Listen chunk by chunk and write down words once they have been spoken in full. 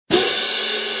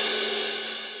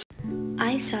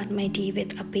I start my day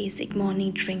with a basic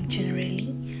morning drink generally,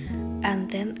 and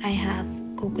then I have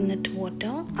coconut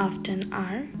water after an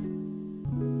hour.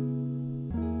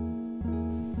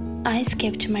 I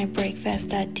skipped my breakfast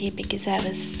that day because I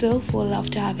was so full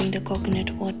after having the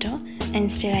coconut water.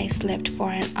 Instead, I slept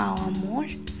for an hour more.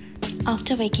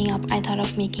 After waking up, I thought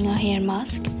of making a hair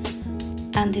mask,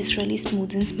 and this really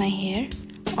smoothens my hair.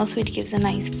 Also, it gives a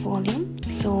nice volume.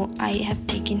 So I have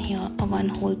taken here one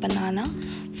whole banana,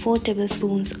 4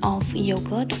 tablespoons of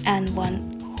yogurt and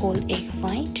 1 whole egg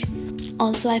white.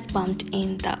 Also, I've pumped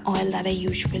in the oil that I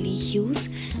usually use,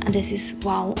 and this is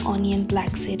Wow Onion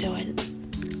Black Seed Oil.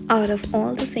 Out of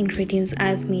all these ingredients,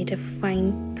 I've made a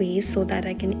fine paste so that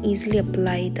I can easily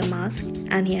apply the mask,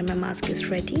 and here my mask is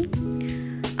ready.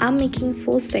 I'm making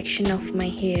 4 sections of my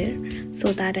hair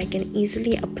so that I can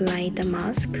easily apply the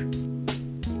mask.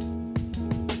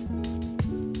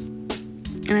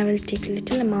 And I will take a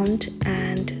little amount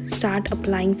and start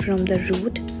applying from the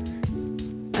root.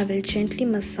 I will gently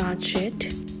massage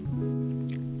it.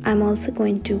 I'm also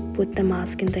going to put the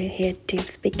mask in the hair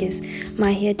tips because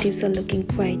my hair tips are looking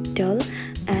quite dull,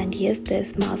 and yes,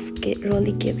 this mask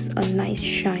really gives a nice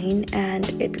shine and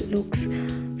it looks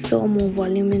so more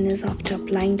voluminous after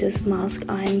applying this mask.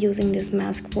 I am using this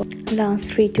mask for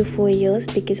last 3 to 4 years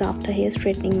because after hair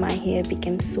straightening my hair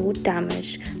became so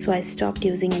damaged, so I stopped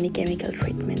using any chemical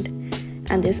treatment,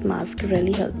 and this mask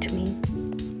really helped me.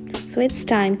 So it's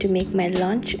time to make my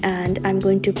lunch, and I'm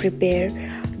going to prepare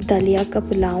daliya ka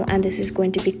pulao, and this is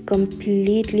going to be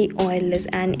completely oilless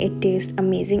and it tastes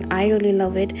amazing. I really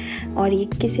love it, और ये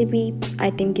किसी भी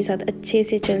item के साथ अच्छे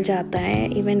से चल जाता है,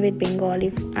 even with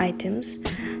Bengali items.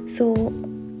 So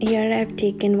here I've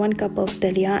taken 1 cup of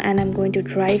daliya and I'm going to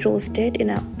dry roast it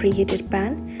in a preheated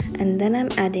pan, and then I'm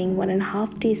adding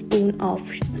 1.5 teaspoon of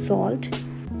salt.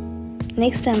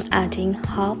 Next I'm adding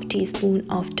 1/2 teaspoon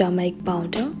of turmeric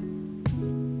powder.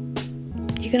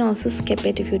 You can also skip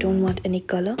it if you don't want any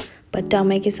color, but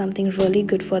turmeric is something really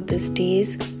good for these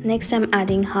days. Next I'm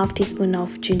adding 1/2 teaspoon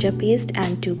of ginger paste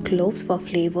and 2 cloves for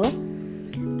flavor,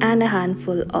 and a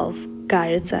handful of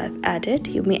carrots I've added.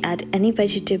 You may add any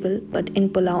vegetable, but in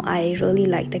pulao I really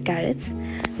like the carrots.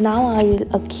 Now I will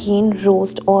again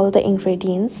roast all the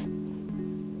ingredients.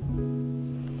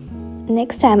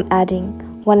 Next I'm adding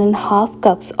 1.5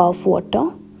 cups of water.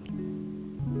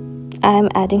 I am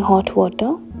adding hot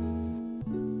water.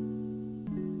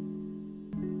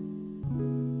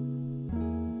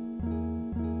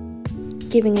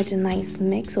 Giving it a nice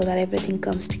mix so that everything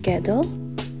comes together.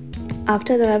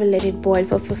 After that I will let it boil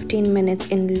for 15 minutes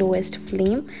in lowest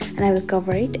flame, and I will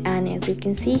cover it, and as you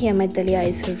can see here my daliya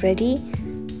is ready.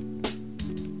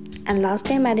 And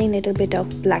lastly I'm adding a little bit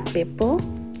of black pepper,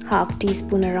 1/2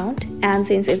 teaspoon around, and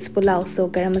since it's pulao so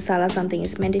garam masala something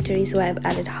is mandatory, so I have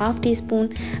added 1/2 teaspoon.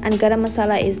 And garam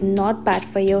masala is not bad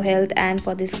for your health, and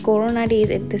for this corona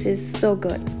days this is so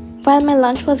good. While my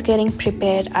lunch was getting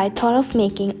prepared, I thought of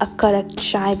making a karak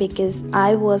chai because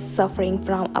I was suffering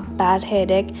from a bad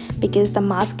headache because the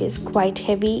mask is quite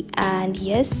heavy, and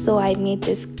yes, so I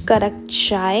made this karak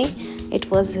chai.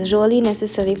 It was really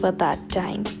necessary for that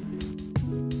time.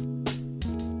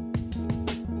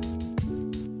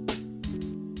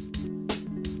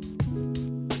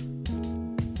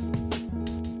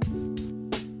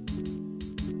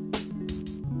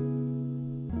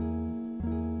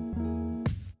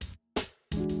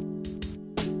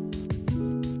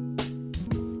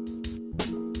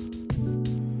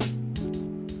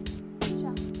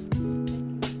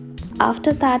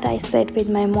 After that I sat with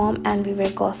my mom and we were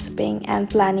gossiping and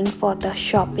planning for the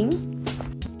shopping.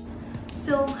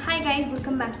 So hi guys,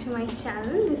 welcome back to my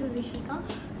channel. This is Ishika.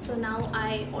 So now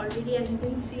I already, as you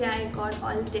can see, I got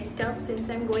all decked up since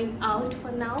I'm going out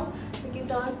for now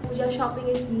because our puja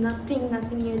shopping is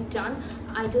nothing yet done.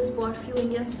 I just bought few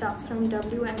Indian stuffs from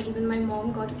W, and even my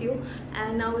mom got few,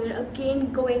 and now we're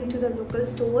again going to the local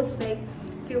stores, like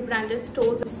few branded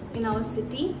stores in our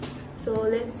city. So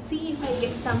let's see if I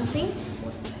get something.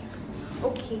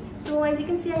 Okay, so as you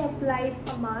can see I applied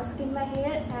a mask in my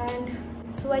hair, and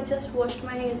so I just washed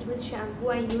my hair with shampoo.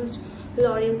 I used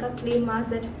L'Oreal का clay mask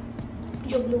that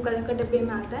जो blue color का डब्बे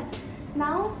में आता है.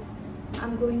 Now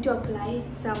I'm going to apply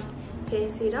some hair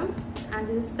serum, and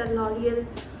this is the L'Oreal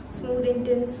Smooth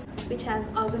Intense which has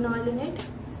argan oil in it.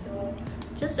 So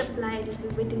just apply a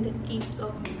little bit in the tips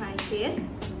of my hair.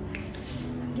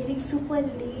 Getting super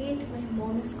late. My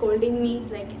mom is scolding me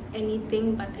like anything,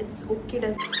 but it's okay. I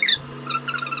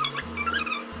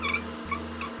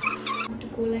have to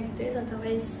go like this,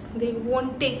 otherwise they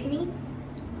won't take me.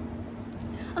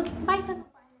 Okay, bye for now.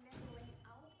 Finally I'm going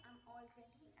out. I'm all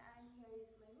ready, and here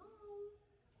is my mom.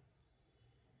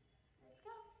 Let's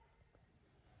go.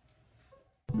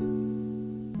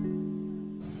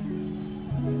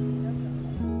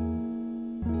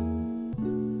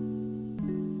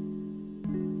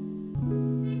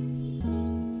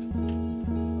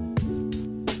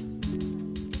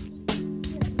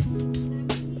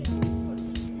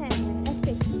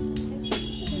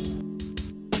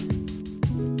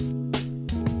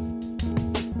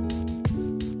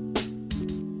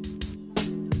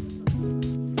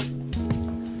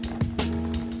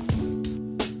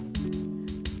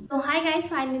 hi guys,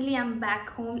 finally I'm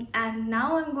back home and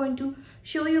now I'm going to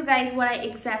show you guys what I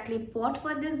exactly bought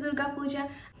for this Durga Puja.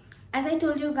 As I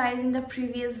told you guys in the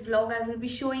previous vlog, I will be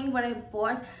showing what I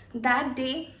bought that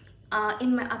day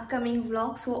in my upcoming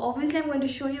vlog. So obviously I'm going to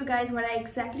show you guys what I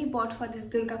exactly bought for this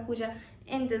Durga Puja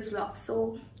in this vlog.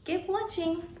 So keep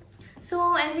watching.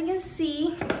 So as you can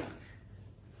see,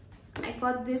 I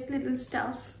got this little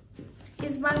stuffs.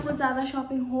 इस बार कुछ ज़्यादा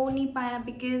shopping हो नहीं पाया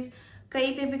because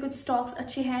कहीं पे भी कुछ स्टॉक्स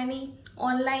अच्छे हैं नहीं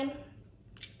online.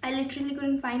 I literally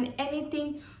couldn't find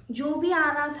anything. जो भी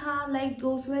आ रहा था like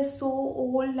those were so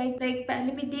old, like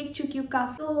पहले भी देख चुकी हूँ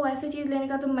काफ़ी, तो ऐसे चीज़ लेने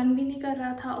का तो मन भी नहीं कर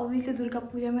रहा था. ऑब्वियसली दुर्गा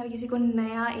पूजा में हर किसी को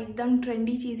नया एकदम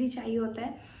ट्रेंडी चीज़ ही चाहिए होता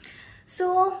है.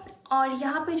 सो और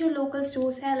यहाँ पे जो लोकल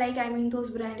स्टोर्स है like I mean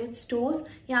those branded stores,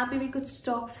 यहाँ पे भी कुछ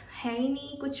स्टॉक्स है ही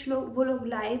नहीं. कुछ लोग वो लोग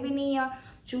लाए भी नहीं या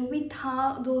जो भी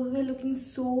था those we looking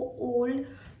so old.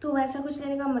 तो वैसा कुछ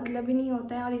लेने का मतलब ही नहीं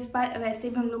होता है. और इस बार वैसे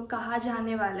भी हम लोग कहाँ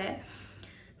जाने वाले हैं,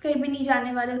 कहीं भी नहीं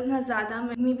जाने वाले उतना ज़्यादा.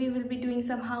 May be will be doing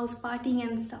some house party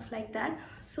and stuff like that.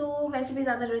 सो वैसे भी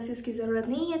ज़्यादा ड्रेसेस की ज़रूरत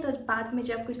नहीं है, तो बाद में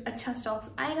जब कुछ अच्छा स्टॉक्स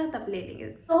आएगा तब ले लेंगे.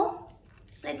 तो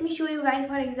let me show you guys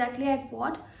what exactly I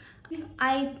bought.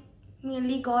 I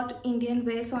mainly got Indian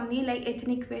wears only, like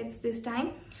ethnic wears this time,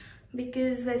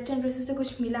 because western dresses से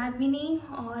कुछ मिला भी नहीं.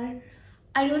 और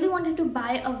I really wanted to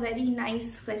buy a very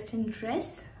nice western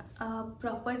dress, a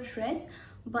proper dress,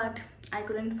 but I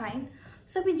couldn't find.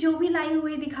 So अभी जो भी लाई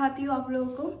हुई दिखाती हूँ आप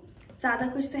लोगों को. ज़्यादा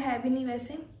कुछ तो है भी नहीं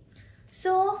वैसे.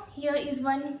 So here is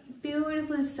one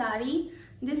beautiful sari.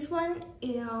 This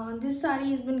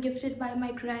sari has been gifted by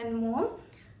my grandmom,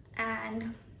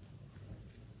 and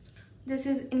this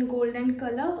is in golden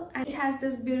color and it has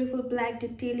this beautiful black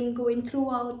detailing going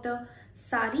throughout the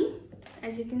sari.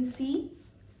 As you can see,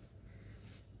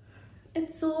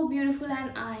 it's so beautiful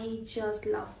and I just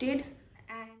loved it.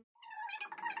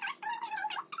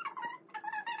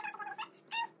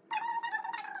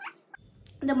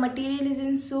 And the material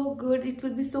isn't so good, it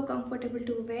will be so comfortable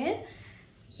to wear.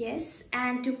 Yes,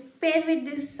 and to pair with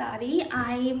this sari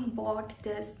I bought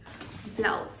this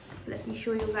blouse. Let me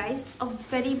show you guys. A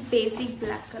very basic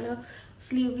black color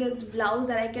sleeveless blouse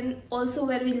that I can also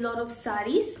wear with a lot of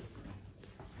saris.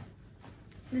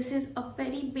 This is a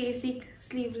very basic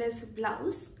sleeveless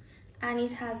blouse and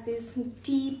it has this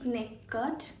deep neck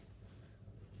cut,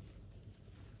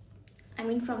 I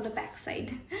mean from the back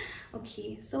side.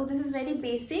 Okay, so this is very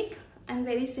basic and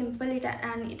very simple,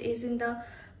 and it is in the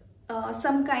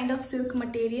some kind of silk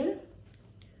material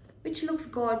which looks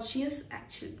gorgeous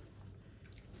actually.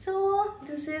 So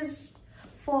this is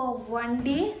for one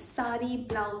day sari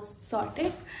blouse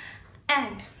sorted.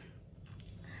 And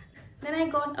then I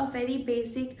got a very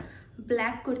basic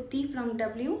black kurti from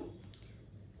W,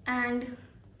 and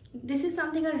this is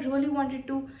something I really wanted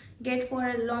to get for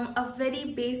a very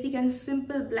basic and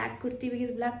simple black kurti,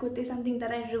 because black kurti is something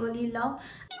that I really love.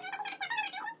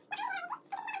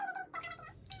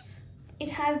 It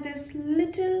has this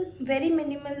little very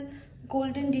minimal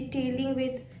golden detailing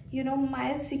with, you know,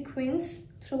 mild sequins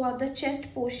throughout the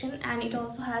chest portion, and it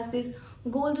also has this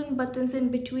golden buttons in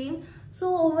between.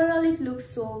 So overall it looks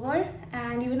sober,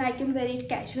 and even I can wear it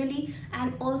casually,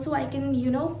 and also I can, you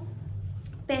know,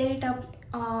 pair it up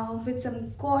with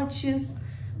some gorgeous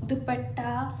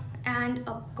dupatta and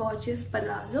a gorgeous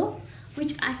palazzo,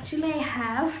 which actually I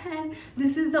have, and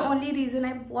this is the only reason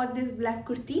I bought this black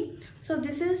kurti. So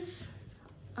this is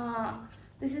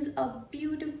a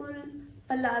beautiful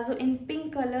palazzo in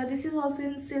pink color. This is also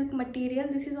in silk material.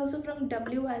 This is also from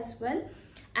W as well,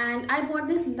 and I bought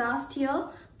this last year,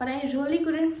 but I really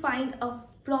couldn't find a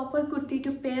proper kurti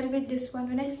to pair with this one.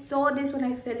 When I saw this one,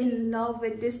 I fell in love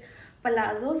with this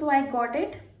palazzo, so I got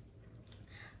it,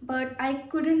 but I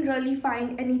couldn't really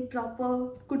find any proper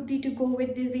kurti to go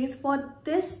with this, because for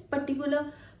this particular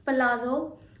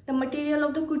palazzo the material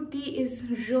of the kurti is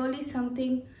really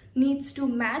something needs to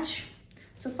match.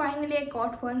 So finally I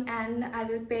got one, and I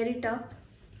will pair it up,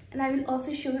 and I will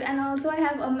also show you. And also I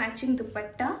have a matching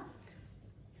dupatta.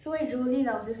 So I really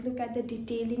love this. Look at the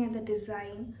detailing and the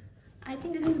design. I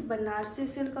think this is Banarsi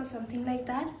silk or something like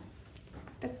that.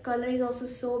 The color is also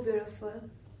so beautiful.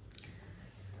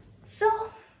 So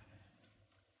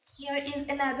here is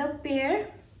another pair.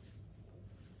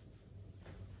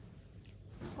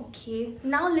 Okay,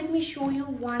 now let me show you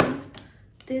one.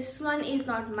 This one is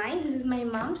not mine, this is my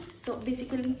mom's. So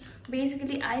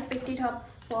basically I picked it up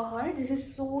for her. This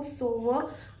is so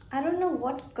sober. I don't know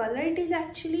what color it is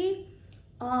actually.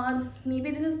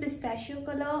 Maybe this is pistachio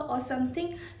color or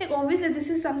something. Like obviously this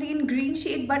is something in green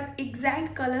shade, but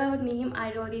exact color name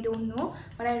I really don't know.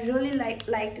 But I really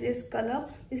liked this color.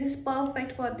 This is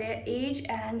perfect for their age,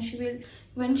 and she will,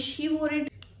 when she wore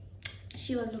it,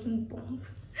 she was looking bomb.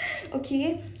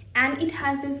 Okay, and it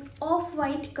has this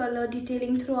off-white color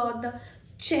detailing throughout the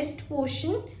chest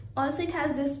portion. Also it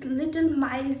has this little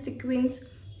mild sequins,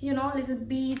 you know, little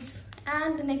beads,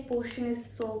 and the neck portion is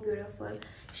so beautiful.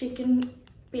 She can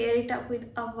pair it up with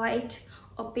a white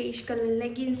or beige color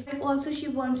leggings. If also she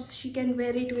wants, she can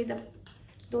wear it with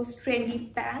those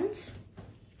trendy pants.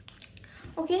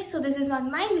 Okay, so this is not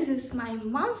mine, this is my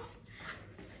mom's.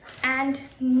 And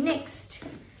next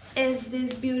is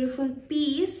this beautiful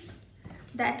piece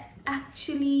that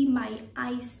actually my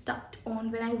eyes stuck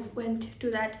on when I went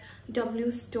to that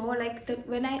W store. Like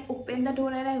when I opened the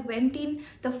door and I went in,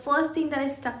 the first thing that I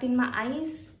stuck in my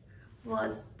eyes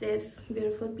was this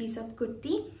beautiful piece of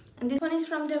kurti. And this one is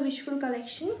from the Wishful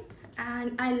collection,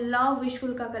 and I love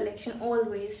Wishful collection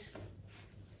always.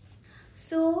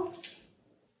 So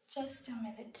just a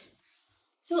minute.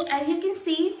 So as you can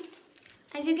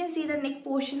see the neck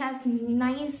portion has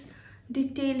nice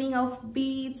detailing of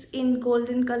beads in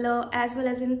golden color as well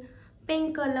as in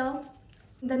pink color.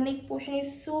 The neck portion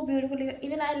is so beautiful.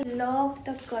 Even I love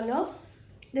the color.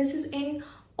 This is in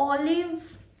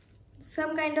olive,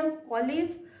 some kind of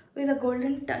olive with a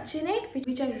golden touch in it,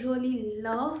 which I really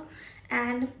love.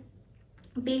 And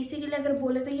basically agar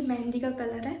bole to ye mehndi ka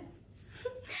color hai.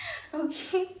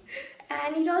 Okay,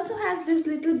 and it also has this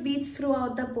little beads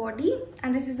throughout the body,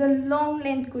 and this is a long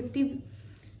length kurti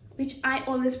which I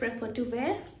always prefer to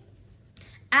wear.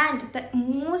 And the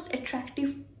most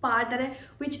attractive part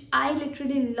which I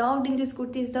literally loved in this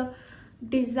kurti is the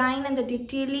design and the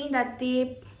detailing that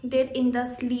they did in the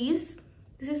sleeves.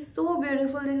 This is so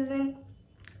beautiful. This is in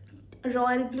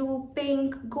royal blue,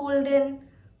 pink, golden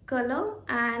color,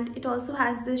 and it also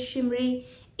has this shimmery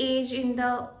edge in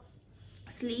the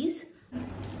sleeves.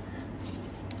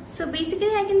 So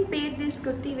basically I can pair this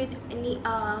kurti with any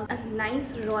a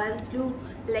nice royal blue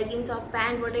leggings or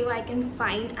pant, whatever I can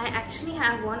find. I actually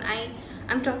have one.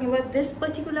 I'm talking about this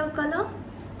particular color.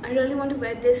 I really want to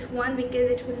wear this one because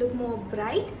it will look more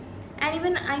bright, and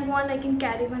even I can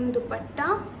carry one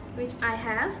dupatta, which I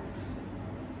have.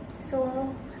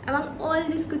 So among all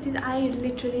these kurtis, I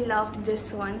literally loved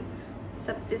this one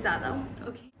sabse zyada.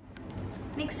 Okay,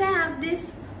 next I have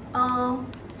this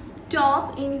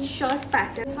top in shirt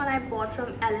pattern. This one I bought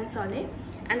from Alan Solé,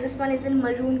 and this one is in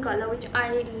maroon color, which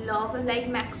I love. Like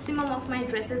maximum of my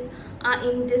dresses are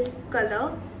in this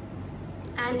color,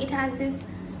 and it has this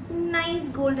nice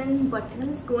golden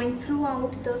buttons going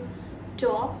throughout the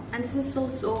top, and this is so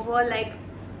sober, like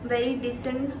very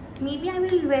decent. Maybe I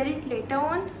will wear it later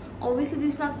on. Obviously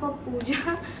this is not for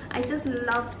puja. I just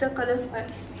loved the colors, so I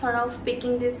thought of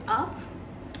picking this up.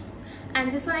 And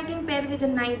this one I can pair with a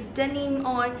nice denim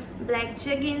or black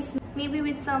jeggings, maybe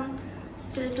with some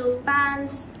stilettos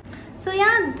pants. So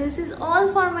yeah, this is all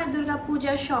for my Durga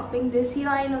Puja shopping this year.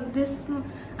 I know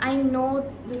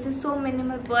this is so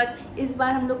minimal, but इस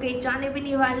बार हम लोग कहीं जाने भी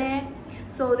नहीं वाले हैं,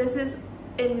 so this is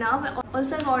enough.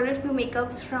 Also I've ordered few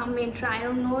makeups from Myntra. I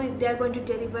don't know if they are going to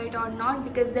deliver it or not,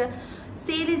 because the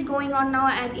sale is going on now,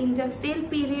 and in the sale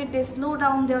period they slow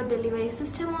down their delivery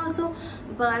system also.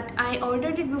 But I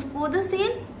ordered it before the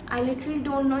sale. I literally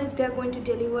don't know if they are going to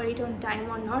deliver it on time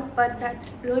or not, but that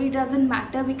really doesn't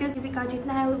matter because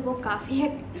jitna hai wo kafi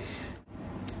hai.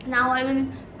 Now I will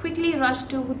quickly rush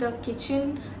to the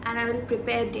kitchen and I will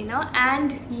prepare dinner.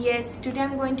 And yes, today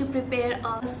I'm going to prepare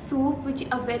a soup, which is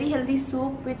a very healthy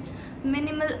soup with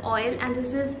minimal oil, and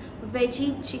this is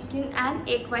veggie chicken and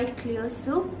egg white clear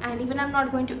soup. And even I'm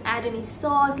not going to add any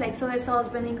sauce like soy sauce,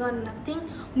 vinegar, nothing.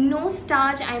 No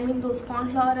starch, I mean those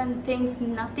corn flour and things,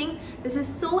 nothing. This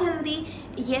is so healthy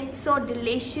yet so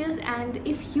delicious, and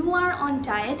if you are on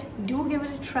diet, do give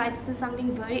it a try. This is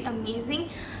something very amazing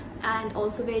and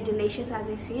also very delicious, as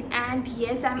I said. And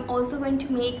yes, I'm also going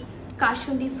to make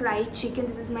kasundiFry chicken.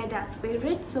 This is my dad's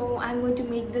favorite, so I'm going to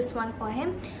make this one for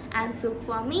him and soup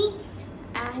for me.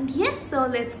 And yes, so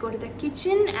let's go to the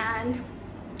kitchen and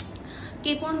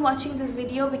keep on watching this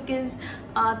video, because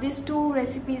these two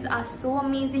recipes are so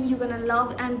amazing, you're gonna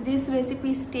love. And these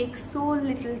recipes take so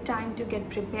little time to get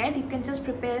prepared. You can just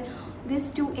prepare these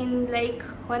two in like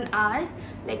 1 hour,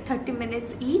 like 30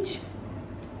 minutes each.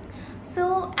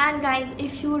 So, and guys,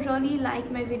 if you really like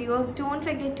my videos, don't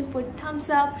forget to put thumbs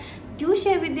up, do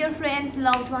share with your friends,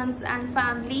 loved ones and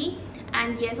family,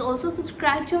 and yes, also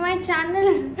subscribe to my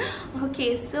channel.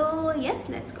 Okay, so yes,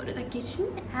 let's go to the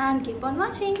kitchen and keep on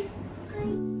watching.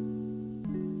 Bye.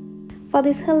 For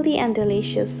this healthy and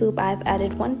delicious soup, I've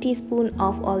added 1 teaspoon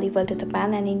of olive oil to the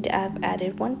pan, and in it I've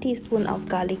added 1 teaspoon of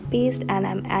garlic paste, and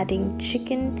I'm adding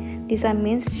chicken. These are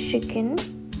minced chicken.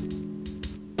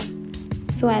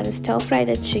 So I will stir fry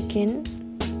the chicken,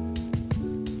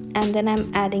 And then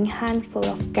I'm adding handful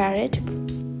of carrot.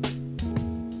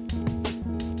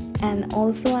 And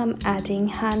also I'm adding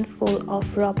handful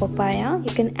of raw papaya.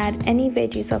 You can add any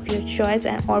veggies of your choice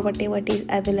or whatever it is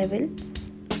available.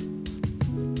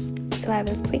 So I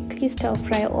will quickly stir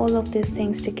fry all of these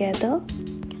things together.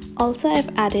 Also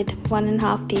I've added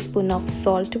 1.5 teaspoon of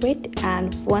salt to it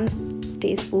and 1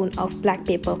 teaspoon of black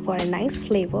pepper for a nice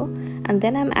flavor. And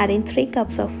then I'm adding 3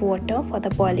 cups of water for the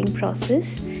boiling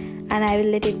process, and I will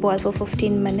let it boil for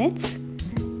 15 minutes.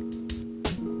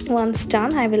 Once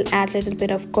done, I will add a little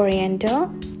bit of coriander,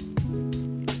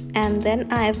 and then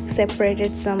I've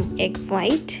separated some egg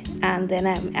white, and then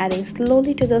I'm adding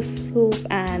slowly to the soup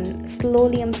and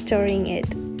slowly I'm stirring it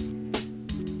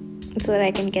so that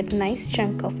I can get a nice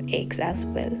chunk of eggs as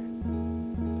well.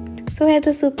 So here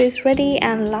the soup is ready,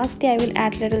 and lastly I will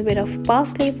add a little bit of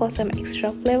parsley for some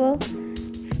extra flavor.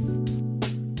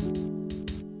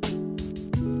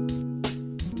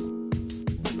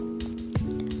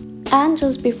 And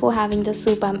just before having the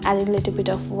soup, I'm adding a little bit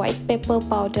of white pepper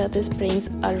powder. This brings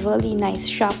a really nice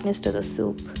sharpness to the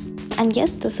soup. And yes,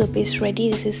 the soup is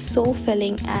ready. This is so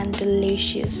filling and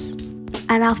delicious.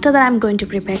 And after that, I'm going to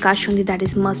prepare kasundi, that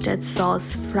is mustard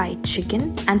sauce fried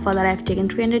chicken. And for that, I've taken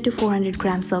 300 to 400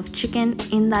 grams of chicken.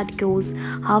 In that goes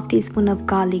half teaspoon of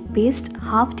garlic paste,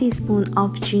 half teaspoon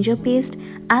of ginger paste,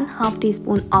 and half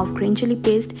teaspoon of green chili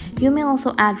paste. You may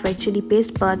also add red chili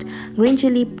paste, but green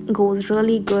chili goes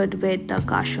really good with the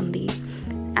kasundi.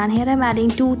 And here I'm adding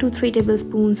 2 to 3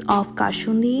 tablespoons of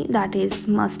kasundi, that is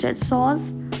mustard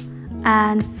sauce.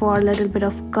 And for a little bit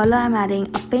of color, I'm adding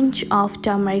a pinch of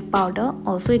turmeric powder.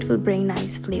 Also, it will bring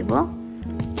nice flavor.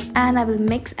 And I will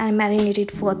mix and marinate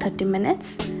it for 30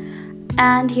 minutes.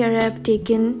 And here I've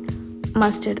taken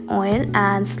mustard oil,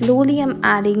 and slowly I'm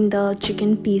adding the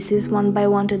chicken pieces one by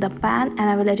one to the pan, and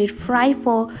I will let it fry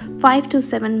for 5 to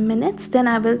 7 minutes. Then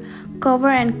I will cover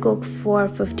and cook for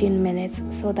 15 minutes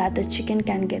so that the chicken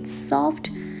can get soft.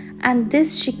 And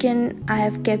this chicken I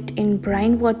have kept in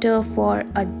brine water for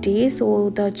a day, so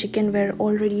the chicken were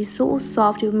already so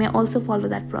soft. You may also follow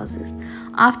that process.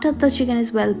 After the chicken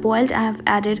is well boiled, I have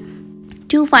added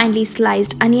 2 finely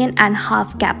sliced onion and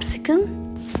half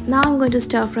capsicum. Now I'm going to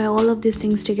stir fry all of these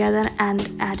things together and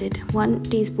added 1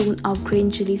 teaspoon of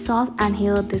green chili sauce, and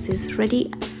here this is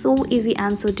ready. So easy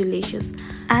and so delicious.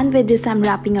 And with this, I'm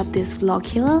wrapping up this vlog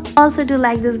here. Also do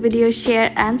like this video,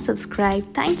 share and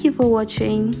subscribe. Thank you for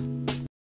watching.